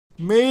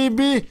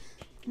Maybe.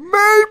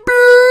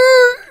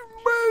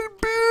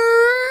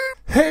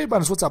 Hey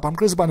Bunnies, what's up? I'm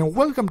Chris Bunny and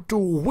welcome to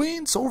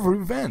Wins Over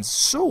Events.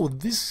 So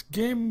this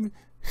game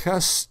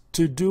has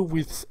to do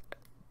with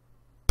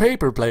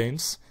paper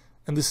planes,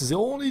 and this is the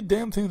only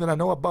damn thing that I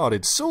know about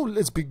it. So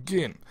let's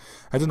begin.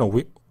 I don't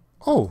know,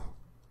 oh,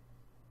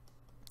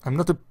 I'm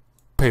not a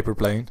paper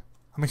plane,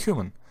 I'm a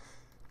human.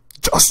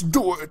 Just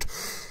do it!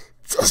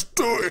 Just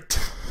do it!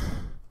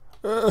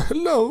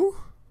 Hello?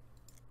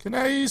 Can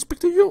I speak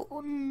to you?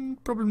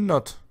 Probably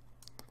not.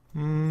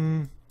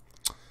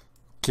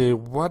 Okay,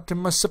 what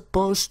am I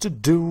supposed to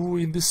do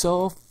in this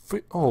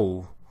office?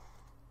 Oh.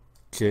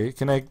 Okay,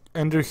 can I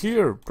enter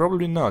here?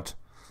 Probably not.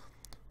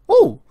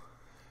 Oh!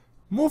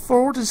 Move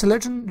forward and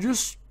selection,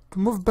 just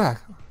move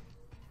back.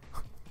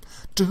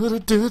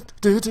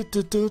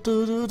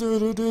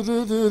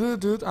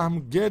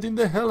 I'm getting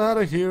the hell out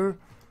of here.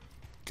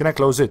 Can I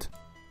close it?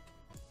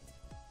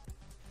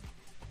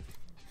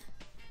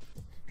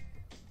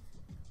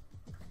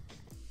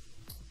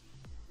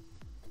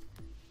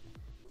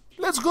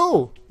 Let's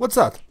go! What's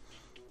that?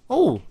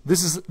 Oh,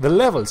 this is the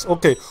levels.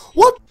 Okay.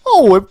 What?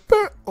 Oh,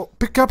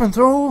 pick up and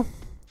throw.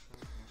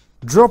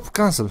 Drop,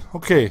 cancel.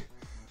 Okay.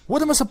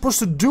 What am I supposed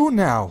to do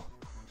now?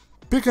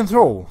 Pick and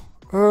throw.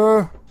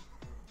 Oh,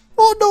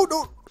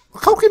 no.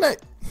 How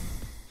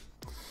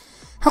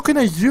can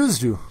I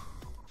use you?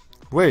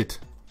 Wait.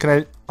 Can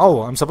I?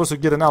 Oh, I'm supposed to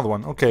get another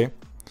one. Okay.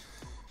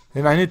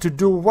 And I need to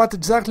do what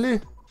exactly?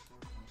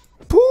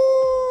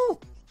 Pooh!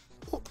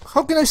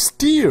 How can I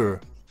steer?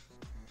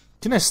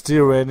 Can I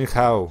steer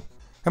anyhow?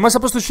 Am I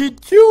supposed to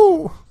shoot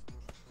you?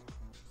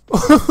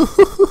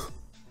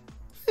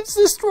 It's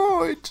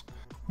destroyed.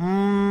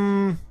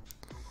 I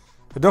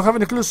don't have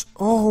any clues.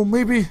 Oh,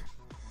 maybe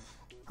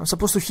I'm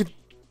supposed to hit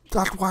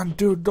that one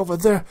dude over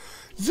there.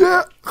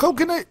 Yeah. How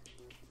can I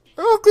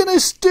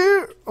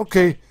steer?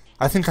 Okay.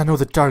 I think I know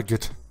the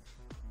target.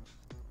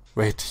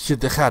 Wait.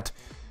 Hit the head.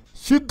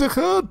 Hit the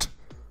head.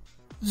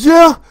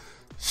 Yeah.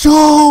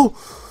 Yo.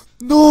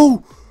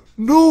 No.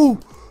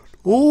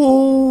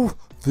 Oh,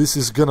 this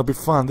is gonna be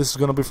fun.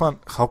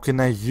 How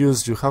can I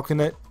use you? How can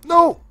I?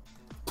 No!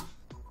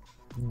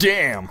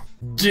 Damn!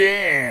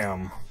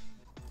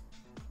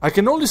 I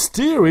can only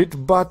steer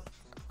it, but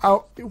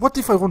what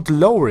if I want to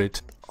lower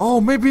it?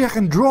 Oh, maybe I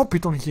can drop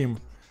it on him.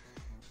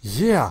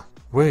 Yeah,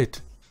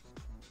 wait.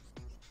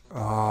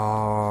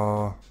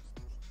 Now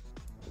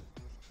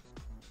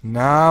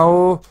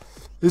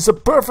it's a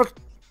perfect.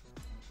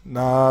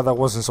 Nah, that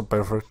wasn't so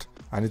perfect.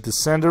 I need to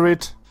center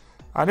it.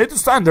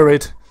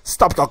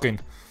 Stop talking.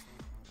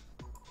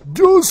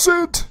 Use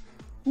it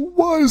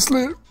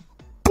wisely.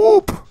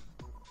 Poop.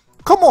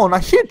 Come on, I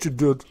hit you,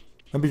 dude.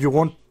 Maybe you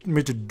want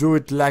me to do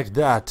it like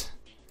that.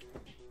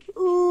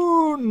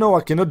 Oh, no,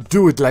 I cannot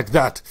do it like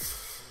that.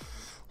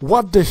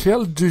 What the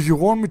hell do you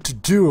want me to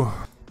do?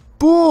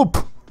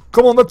 Poop.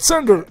 Come on, that's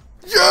center.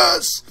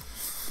 Yes.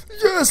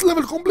 Yes,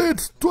 level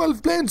complete.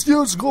 12 planes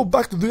used. Go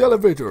back to the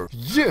elevator.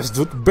 Yes,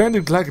 dude. Bend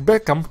it like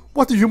Beckham.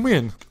 What do you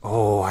mean?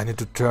 Oh, I need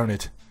to turn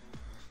it.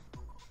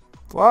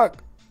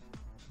 Fuck.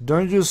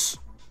 Don't use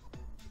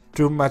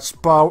too much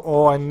power.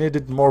 Oh, I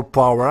needed more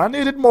power.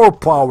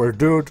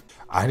 Dude.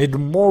 I need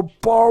more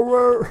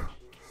power.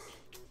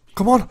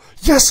 Come on.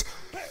 Yes.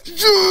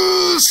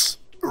 Yes.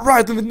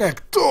 Right in the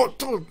neck.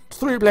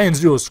 3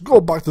 planes used. Go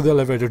back to the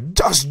elevator.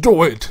 Just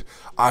do it.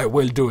 I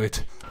will do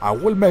it. I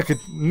will make it.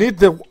 Need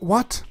the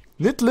what?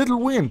 Need little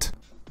wind.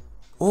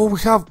 Oh, we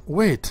have.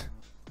 Wait.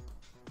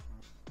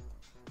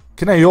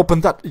 Can I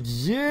open that?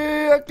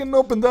 Yeah, I can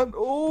open that.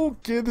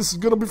 Okay, this is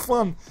gonna be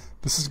fun.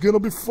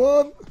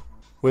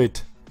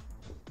 Wait.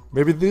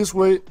 Maybe this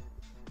way.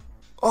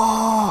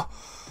 Oh,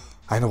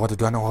 I know what to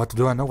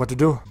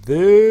do.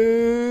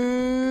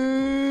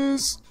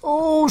 This.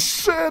 Oh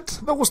shit,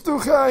 that was too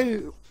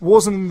high.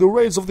 Wasn't in the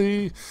range of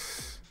the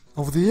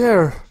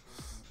air.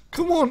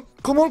 Come on.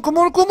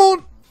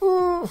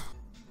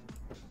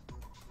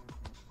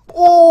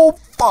 Oh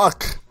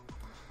fuck.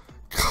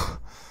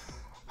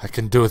 I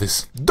can do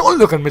this. Don't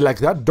look at me like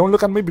that. Don't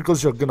look at me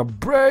because you're gonna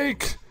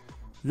break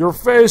your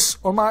face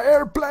on my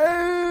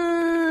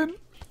airplane.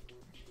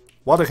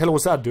 What the hell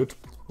was that, dude?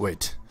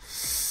 Wait.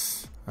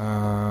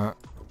 Yes.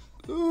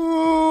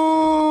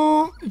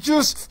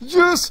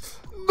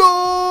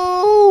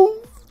 No.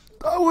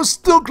 I was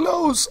still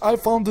close. I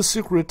found the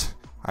secret.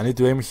 I need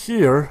to aim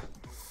here.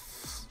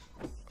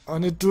 I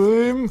need to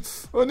aim.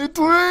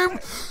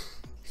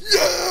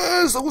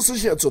 Yes, that was a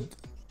headshot.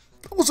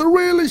 That was a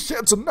really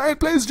headshot. 9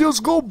 planes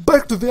just go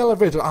back to the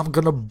elevator. I'm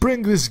gonna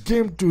bring this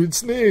game to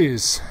its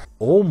knees.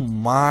 Oh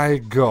my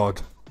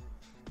god.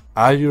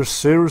 Are you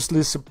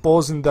seriously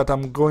supposing that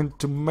I'm going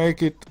to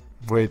make it?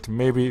 Wait,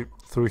 maybe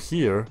through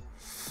here.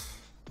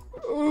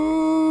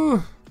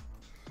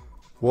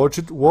 Watch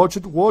it. What?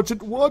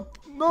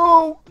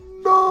 No.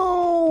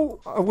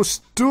 I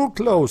was too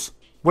close.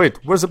 Wait,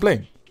 where's the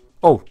plane?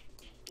 Oh,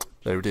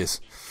 there it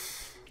is.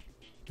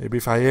 Maybe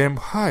if I aim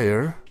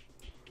higher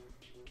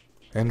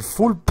and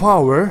full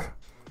power.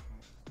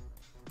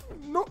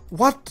 No,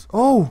 what?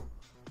 Oh,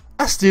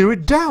 I steer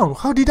it down.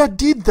 How did I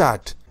did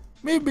that?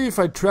 Maybe if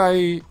I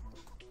try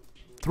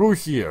through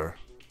here.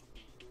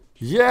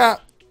 Yeah,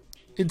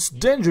 it's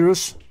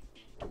dangerous.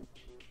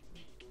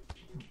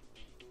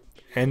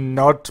 And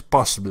not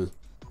possible.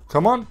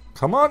 Come on,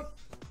 come on.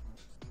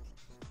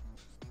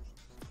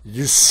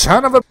 You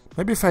son of a...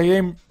 Maybe if I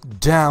aim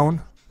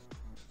down,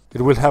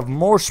 it will have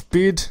more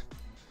speed.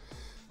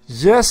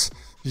 Yes,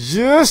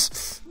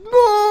 yes.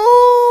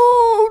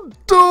 No,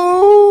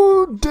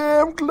 too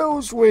damn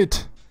close.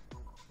 Wait.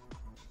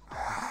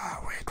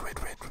 Wait.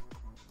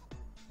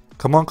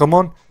 Come on, come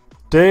on.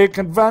 Take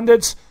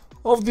advantage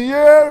of the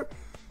air.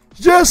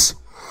 Yes.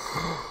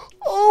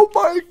 Oh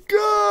my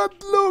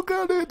god, look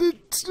at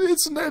it.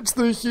 It's next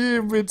to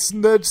him. It's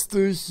next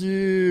to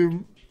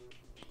him.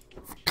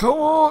 Come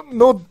on.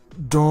 No,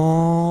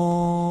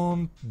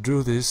 don't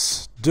do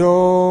this.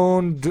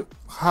 Don't do...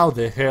 How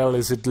the hell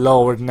is it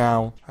lowered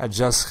now? I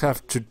just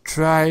have to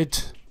try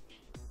it.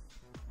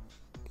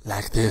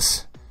 Like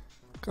this.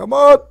 Come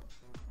on.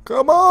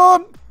 Come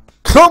on.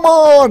 Come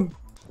on.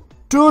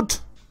 Dude.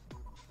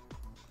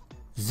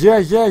 Yeah.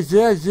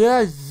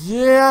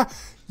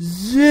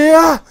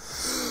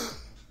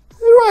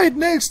 Right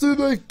next to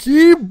the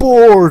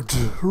keyboard.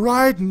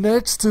 Right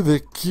next to the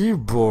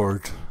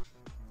keyboard.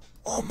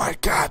 Oh my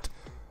god.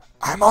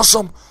 I'm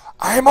awesome.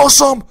 I'm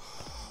awesome.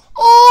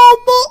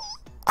 Oh my.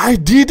 I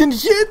didn't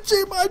hit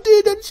him. I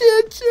didn't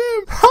hit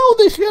him. How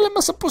the hell am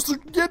I supposed to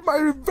get my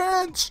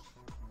revenge?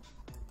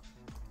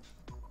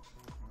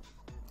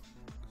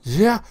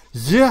 Yeah.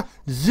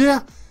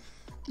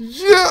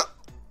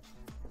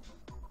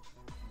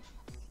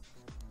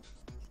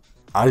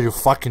 Are you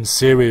fucking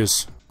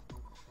serious?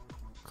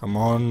 Come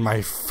on,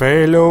 my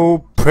fellow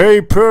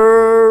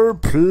paper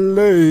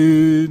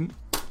plane.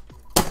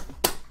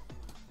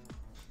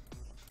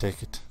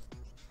 Take it.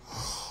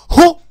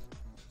 Oh!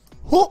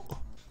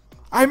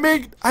 I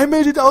made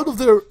it out of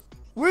there.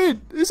 Wait,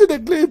 is it a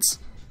glitch?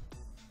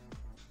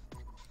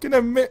 Can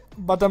I make?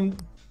 But I'm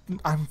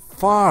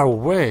far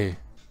away.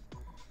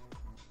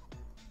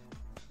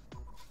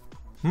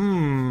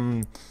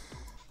 I'm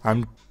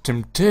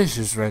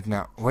temptatious right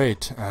now.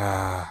 Wait.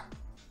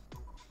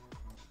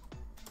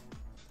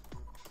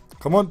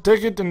 Come on,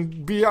 take it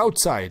and be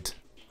outside.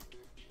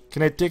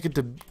 Can I take it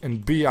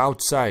and be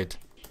outside?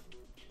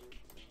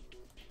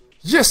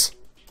 Yes!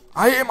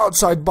 I am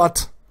outside,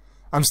 but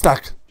I'm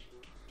stuck.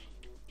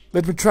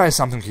 Let me try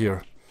something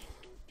here.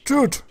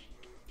 Dude!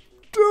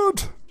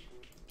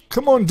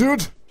 Come on,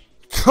 dude!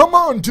 Come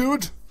on,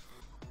 dude!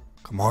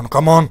 Come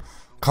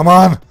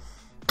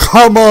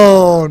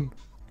on!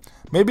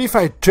 Maybe if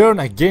I turn,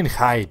 I gain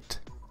height.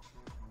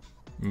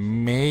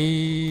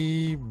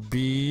 Maybe.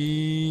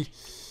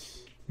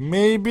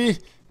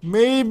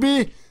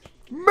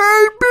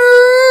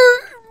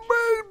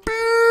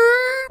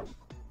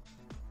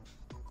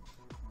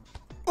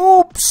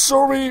 Oops,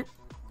 sorry.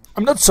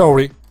 I'm not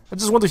sorry. I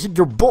just want to hit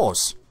your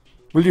boss.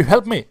 Will you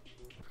help me?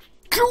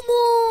 Come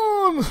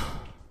on!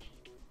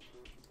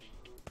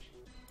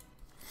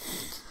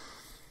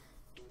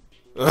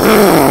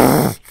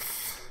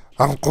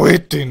 I'm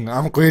quitting.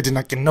 I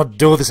cannot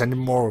do this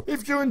anymore.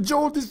 If you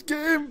enjoyed this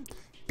game,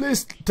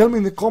 please tell me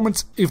in the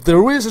comments if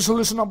there is a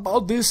solution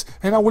about this,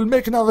 and I will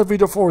make another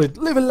video for it.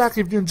 Leave a like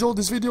if you enjoyed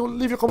this video,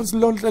 leave your comments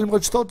below, tell me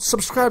what you thought,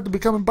 subscribe to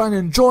become a band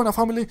and join our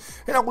family,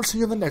 and I will see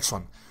you in the next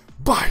one.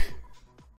 Bye!